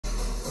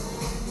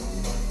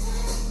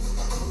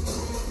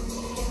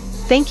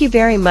Thank you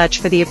very much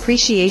for the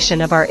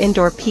appreciation of our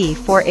indoor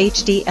P4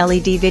 HD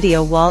LED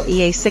video wall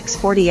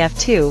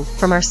EA640F2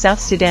 from our South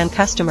Sudan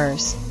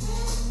customers.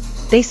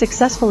 They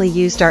successfully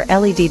used our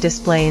LED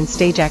display in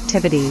stage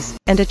activities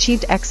and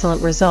achieved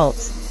excellent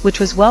results, which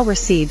was well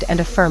received and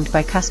affirmed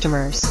by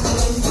customers.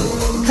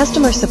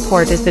 Customer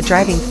support is the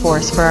driving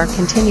force for our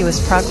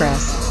continuous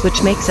progress,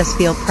 which makes us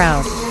feel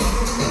proud.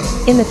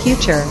 In the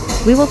future,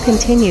 we will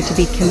continue to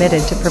be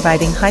committed to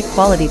providing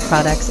high-quality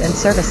products and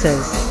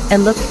services,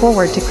 and look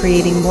forward to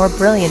creating more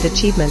brilliant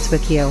achievements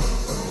with you.